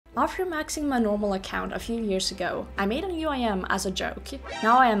After maxing my normal account a few years ago, I made an UIM as a joke.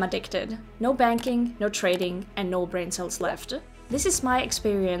 Now I am addicted. No banking, no trading, and no brain cells left. This is my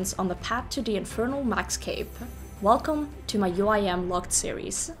experience on the path to the Infernal Max Cape. Welcome to my UIM Locked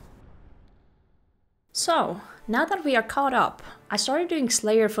series. So, now that we are caught up, I started doing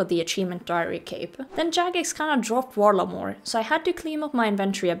Slayer for the Achievement Diary Cape. Then Jagex kinda dropped Warla more, so I had to clean up my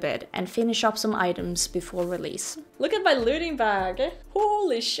inventory a bit and finish up some items before release. Look at my looting bag!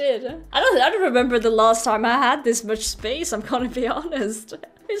 Holy shit! I don't remember the last time I had this much space, I'm gonna be honest.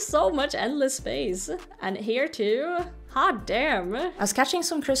 There's so much endless space. And here too? Hot damn! I was catching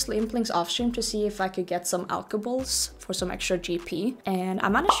some crystal implinks off stream to see if I could get some alkaballs for some extra GP, and I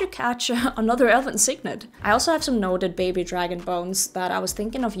managed to catch another elven signet. I also have some noted baby dragon bones that I was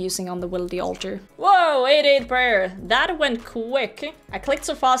thinking of using on the Wildy altar. Whoa, 8-8 prayer! That went quick! I clicked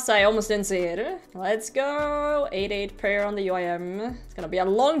so fast I almost didn't see it. Let's go! 8-8 prayer on the UIM. It's gonna be a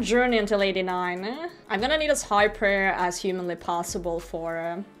long journey until 89. I'm gonna need as high prayer as humanly possible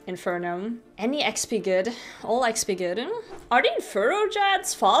for Inferno. Any XP good? All XP good. Are the Inferno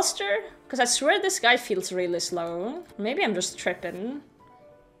jets faster? Because I swear this guy feels really slow. Maybe I'm just tripping.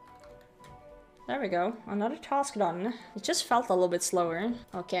 There we go. Another task done. It just felt a little bit slower.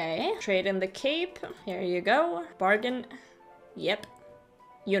 Okay. Trade in the cape. Here you go. Bargain. Yep.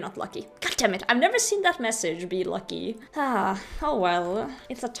 You're not lucky. God damn it. I've never seen that message, be lucky. Ah, oh well.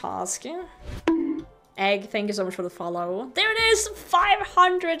 It's a task. Egg, thank you so much for the follow. There it is!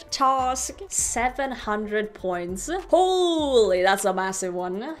 500 task, 700 points. Holy, that's a massive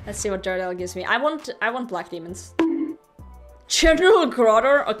one. Let's see what Jardel gives me. I want black demons. General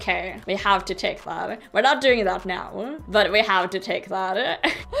Grottor? Okay, we have to take that. We're not doing that now, but we have to take that.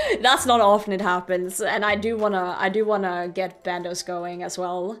 That's not often it happens, and I do wanna get Bandos going as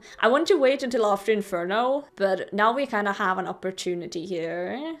well. I want to wait until after Inferno, but now we kind of have an opportunity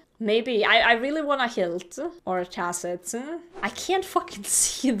here. Maybe, I really want a hilt or a tacit. I can't fucking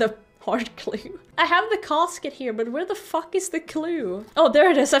see the heart clue. I have the casket here, but where the fuck is the clue? Oh,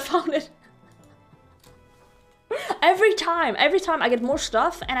 there it is, I found it. Every time I get more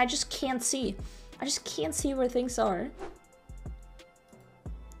stuff and I just can't see. I just can't see where things are.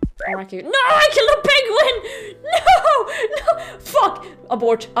 No, I killed a penguin! No! Fuck!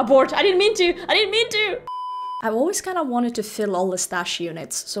 Abort, I didn't mean to! I've always kind of wanted to fill all the stash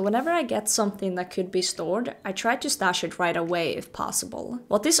units, so whenever I get something that could be stored, I try to stash it right away if possible.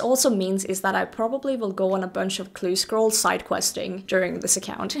 What this also means is that I probably will go on a bunch of clue scroll side questing during this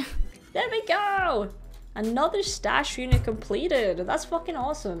account. There we go! Another stash unit completed. That's fucking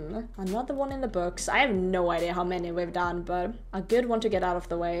awesome. Another one in the books. I have no idea how many we've done, but a good one to get out of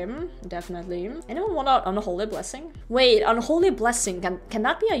the way. Definitely. Anyone want an unholy blessing? Wait, unholy blessing. Can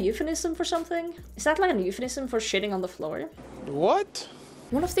that be a euphemism for something? Is that like a euphemism for shitting on the floor? What?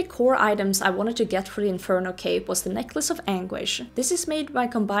 One of the core items I wanted to get for the Inferno Cape was the Necklace of Anguish. This is made by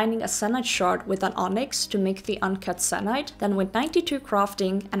combining a Zenyte shard with an onyx to make the uncut Zenyte, then with 92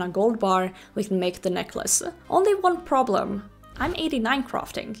 crafting and a gold bar we can make the necklace. Only one problem. I'm 89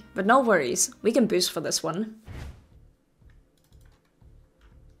 crafting, but no worries, we can boost for this one.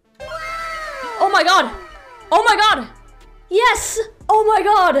 Oh my god! Oh my god! Yes! Oh my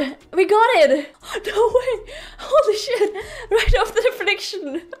god! We got it! No way! Holy shit! Right after the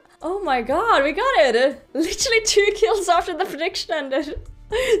prediction! Oh my god, we got it! Literally 2 kills after the prediction ended.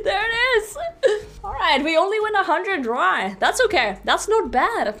 There it is! Alright, we only win 100 dry. That's okay. That's not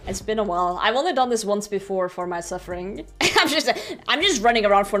bad. It's been a while. I've only done this once before for my suffering. I'm just running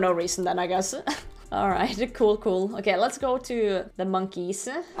around for no reason then, I guess. Alright, cool. Okay, let's go to the monkeys.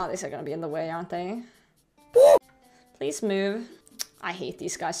 Oh, these are gonna be in the way, aren't they? Please move. I hate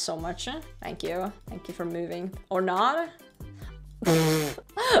these guys so much. Thank you. Thank you for moving. Or not?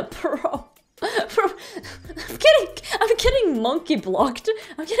 Bro. I'm getting monkey blocked.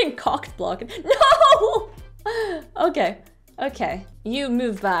 I'm getting cocked blocked. No! Okay. You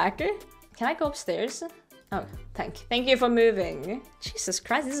move back. Can I go upstairs? Oh, thank you for moving. Jesus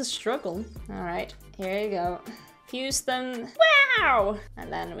Christ, this is a struggle. Alright, here you go. Fuse them. Wow!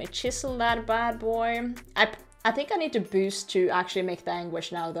 And then we chisel that bad boy. I think I need to boost to actually make the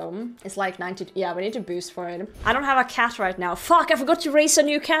anguish now though. It's like 90, yeah, we need to boost for it. I don't have a cat right now. Fuck, I forgot to raise a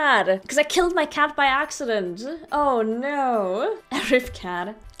new cat. Because I killed my cat by accident. Oh no. A rip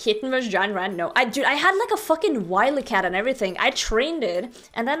cat. Kitten versus giant rat? No. Dude, I had like a fucking wily cat and everything. I trained it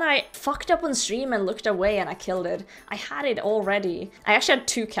and then I fucked up on stream and looked away and I killed it. I had it already. I actually had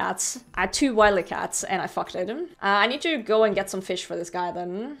 2 cats. I had 2 wily cats and I fucked it. I need to go and get some fish for this guy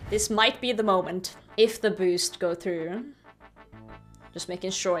then. This might be the moment. If the boost go through. Just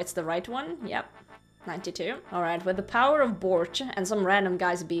making sure it's the right one. Yep. 92. All right, with the power of Bort and some random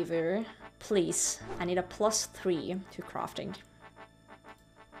guy's beaver, please, I need a +3 to crafting.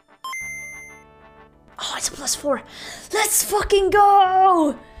 Oh, it's a +4. Let's fucking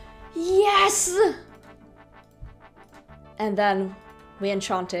go! Yes! And then we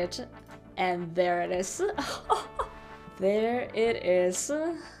enchant it, and there it is. There it is.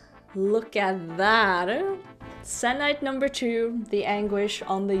 Look at that. Senite number 2, the anguish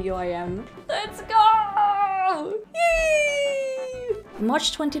on the UIM. Let's go! Yay! In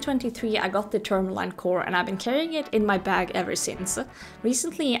March 2023, I got the Tourmaline core and I've been carrying it in my bag ever since.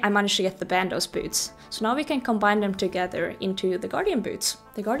 Recently, I managed to get the Bandos boots, so now we can combine them together into the Guardian boots.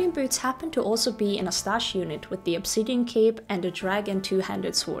 The Guardian boots happen to also be in a stash unit with the Obsidian cape and the Dragon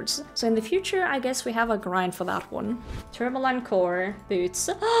 2-handed swords. So in the future, I guess we have a grind for that one. Tourmaline core boots.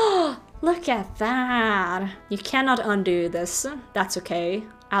 Oh, look at that! You cannot undo this. That's okay.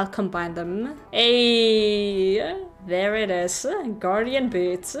 I'll combine them. Hey! There it is. Guardian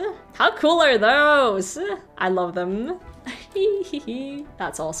boots. How cool are those? I love them.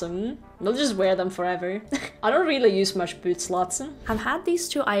 That's awesome. We'll just wear them forever. I don't really use much boot slots. I've had these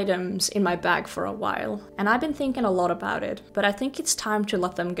 2 items in my bag for a while, and I've been thinking a lot about it, but I think it's time to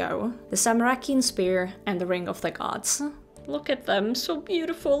let them go. The Samarakian Spear and the Ring of the Gods. Look at them, so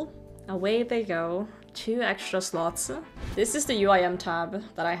beautiful. Away they go. 2 extra slots. This is the UIM tab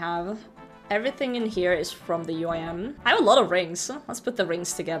that I have. Everything in here is from the UIM. I have a lot of rings. Let's put the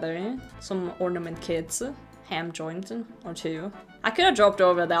rings together. Some ornament kits. Ham joint or 2. I could have dropped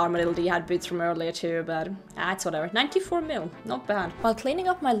over the Armadillo D-had boots from earlier too, but it's whatever. 94 mil, not bad. While cleaning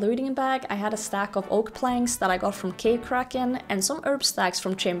up my looting bag, I had a stack of oak planks that I got from Cave Kraken and some herb stacks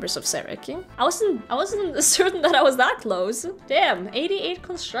from Chambers of Serik. I wasn't certain that I was that close. Damn, 88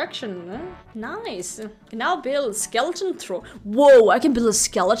 construction. Nice. Can now build skeleton throne. Whoa, I can build a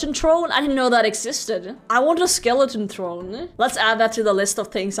skeleton throne? I didn't know that existed. I want a skeleton throne. Let's add that to the list of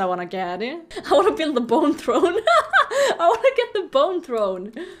things I want to get. I want to build the bone throne. I want to get the bone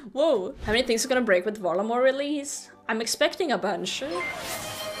throne. Whoa. How many things are gonna break with Varlamore release? I'm expecting a bunch.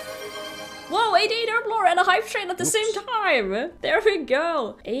 Whoa, 88 Herblore and a Hype Train at the same time. There we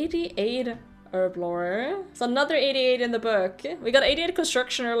go. 88 Herblore. It's another 88 in the book. We got 88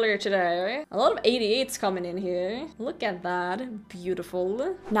 construction earlier today. A lot of 88s coming in here. Look at that.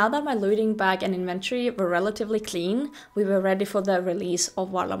 Beautiful. Now that my looting bag and inventory were relatively clean, we were ready for the release of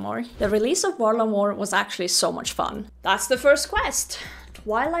Varlamore. The release of Varlamore was actually so much fun. That's the first quest.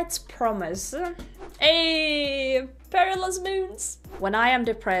 Twilight's Promise. Hey, Perilous Moons. When I am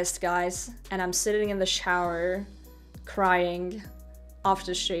depressed, guys, and I'm sitting in the shower, crying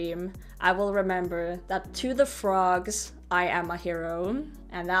after stream, I will remember that to the frogs, I am a hero,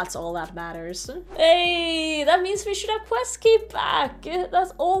 and that's all that matters. Hey, that means we should have quest keep back.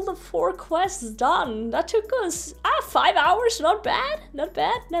 That's all the 4 quests done. That took us 5 hours. Not bad, not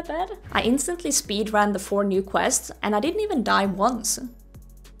bad, not bad. I instantly speedran the 4 new quests, and I didn't even die once.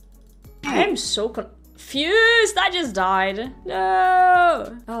 I am so confused. I just died.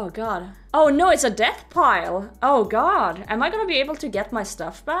 No. Oh god. Oh no, it's a death pile. Oh god. Am I gonna be able to get my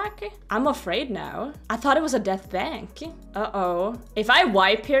stuff back? I'm afraid now. I thought it was a death bank. Uh-oh. If I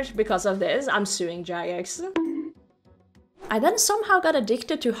wipe here because of this, I'm suing Jagex. I then somehow got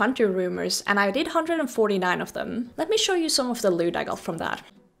addicted to hunter rumors, and I did 149 of them. Let me show you some of the loot I got from that.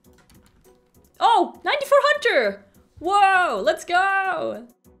 Oh, 94 hunter! Whoa, let's go!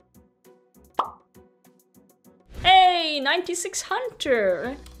 Hey, 96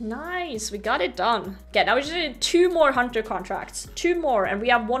 hunter. Nice, we got it done. Okay, now we just need 2 more hunter contracts. 2 more, and we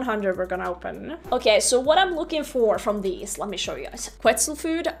have 100 we're gonna open. Okay, so what I'm looking for from these, let me show you guys. Quetzal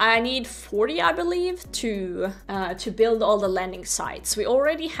food, I need 40, I believe, to build all the landing sites. We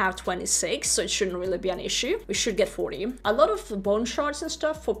already have 26, so it shouldn't really be an issue. We should get 40. A lot of bone shards and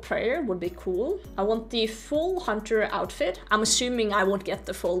stuff for prayer would be cool. I want the full hunter outfit. I'm assuming I won't get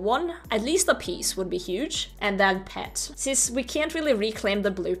the full one. At least a piece would be huge. And then pet. Since we can't really reclaim the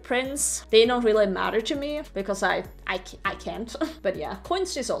blueprints, they don't really matter to me because I can't. But yeah,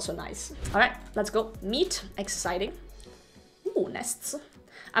 coins is also nice. All right, let's go. Meat, exciting. Ooh, nests.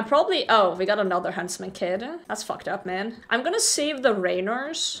 I'm probably, oh, we got another huntsman kid. That's fucked up, man. I'm gonna save the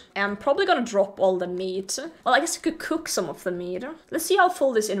Raynors. I'm probably gonna drop all the meat. Well, I guess I could cook some of the meat. Let's see how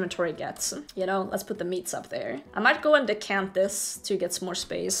full this inventory gets. You know, let's put the meats up there. I might go and decant this to get some more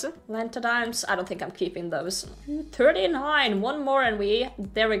space. Lantadimes, I don't think I'm keeping those. 39, 1 more and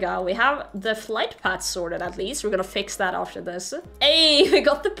there we go. We have the flight path sorted at least. We're gonna fix that after this. Hey, we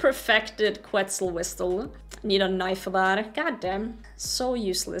got the perfected Quetzal Whistle. Need a knife for that. God damn. So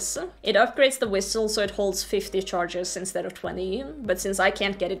useless. It upgrades the whistle so it holds 50 charges instead of 20, but since I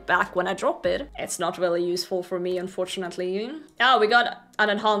can't get it back when I drop it, it's not really useful for me, unfortunately. Oh, we got an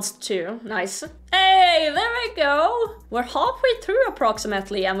enhanced too. Nice. Hey, there we go. We're halfway through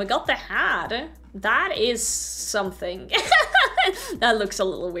approximately, and we got the hat. That is something. That looks a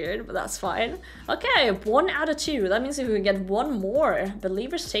little weird, but that's fine. Okay, 1 out of 2. That means if we get one more,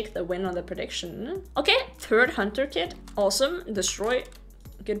 believers take the win on the prediction. Okay, 3rd hunter kit. Awesome. Destroy.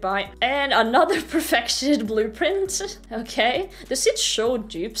 Goodbye. And another perfected blueprint. Okay. Does it show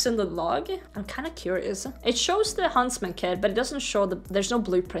dupes in the log? I'm kind of curious. It shows the huntsman kit, but it doesn't show there's no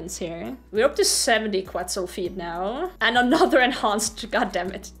blueprints here. We're up to 70 Quetzal feet now. And another enhanced, god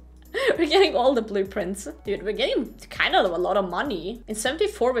damn it. We're getting all the blueprints. Dude, we're getting kind of a lot of money. In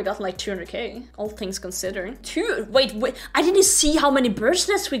 74, we got like 200k, all things considered. Wait, I didn't see how many bird's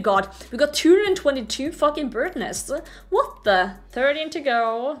nests we got. We got 222 fucking bird nests. What the? 13 to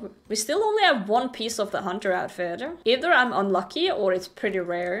go. We still only have 1 piece of the hunter outfit. Either I'm unlucky or it's pretty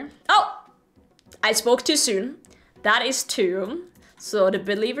rare. Oh! I spoke too soon. That is 2. So the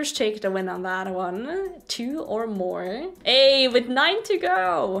believers take the win on that one. 2 or more. Hey, with 9 to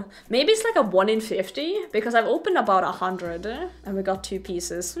go. Maybe it's like a 1 in 50 because I've opened about 100 and we got 2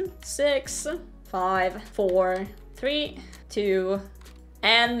 pieces. 6, 5, 4, 3, 2,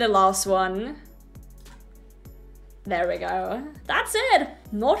 and the last one. There we go. That's it.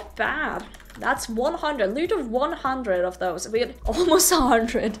 Not bad. That's 100. Loot of 100 of those. We had almost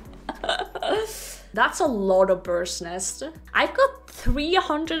 100. That's a lot of bird's nests. I've got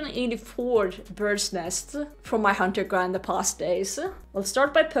 384 bird's nests from my hunter grind the past days. We'll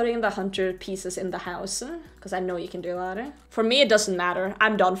start by putting the hunter pieces in the house, because I know you can do that. For me, it doesn't matter.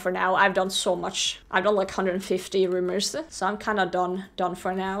 I'm done for now. I've done so much. I've done like 150 rumors, so I'm kind of done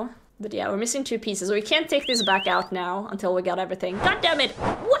for now. But yeah, we're missing 2 pieces, so we can't take this back out now until we got everything. God damn it!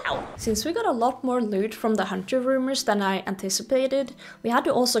 Wow! Since we got a lot more loot from the hunter rumors than I anticipated, we had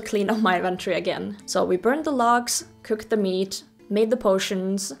to also clean up my inventory again. So we burned the logs, cooked the meat, made the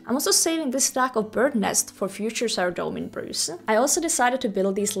potions. I'm also saving this stack of bird nest for future Saradomin brews. I also decided to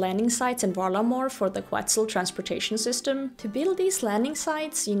build these landing sites in Varlamore for the Quetzal transportation system. To build these landing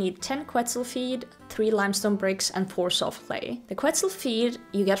sites, you need 10 Quetzal feed, 3 limestone bricks, and 4 soft clay. The Quetzal feed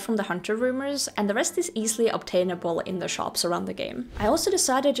you get from the hunter rumors, and the rest is easily obtainable in the shops around the game. I also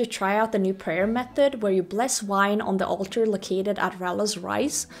decided to try out the new prayer method where you bless wine on the altar located at Rala's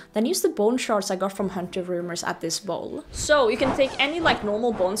Rise, then use the bone shards I got from hunter rumors at this bowl. So you can take any like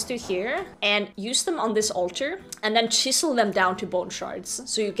normal bones to here and use them on this altar and then chisel them down to bone shards.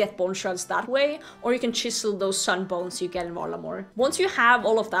 So you get bone shards that way, or you can chisel those sun bones you get in Varlamore. Once you have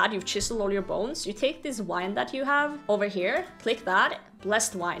all of that, you've chiseled all your bones, you take this wine that you have over here, click that,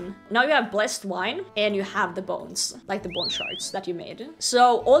 blessed wine. Now you have blessed wine and you have the bones, like the bone shards that you made.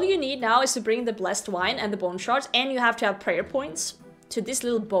 So all you need now is to bring the blessed wine and the bone shards, and you have to have prayer points to this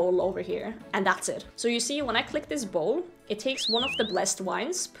little bowl over here, and that's it. So you see, when I click this bowl, it takes one of the blessed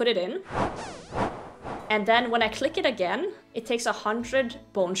wines, put it in, and then when I click it again, it takes 100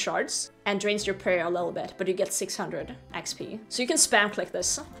 bone shards and drains your prayer a little bit, but you get 600 XP. So you can spam click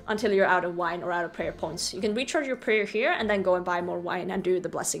this until you're out of wine or out of prayer points. You can recharge your prayer here and then go and buy more wine and do the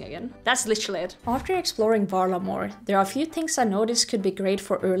blessing again. That's literally it. After exploring Varlamore, there are a few things I noticed could be great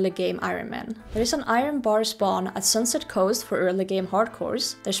for early game Ironmen. There is an iron bar spawn at Sunset Coast for early game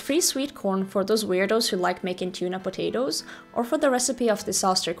hardcores. There's free sweet corn for those weirdos who like making tuna potatoes, or for the recipe of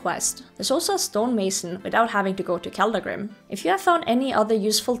Disaster Quest. There's also a stonemason without having to go to Keldagrim. If you have found any other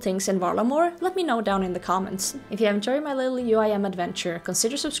useful things in Varlamore, let me know down in the comments. If you have enjoyed my little UIM adventure,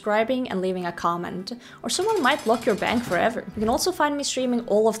 consider subscribing and leaving a comment, or someone might block your bank forever. You can also find me streaming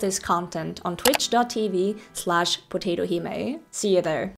all of this content on twitch.tv/potatohime. See you there.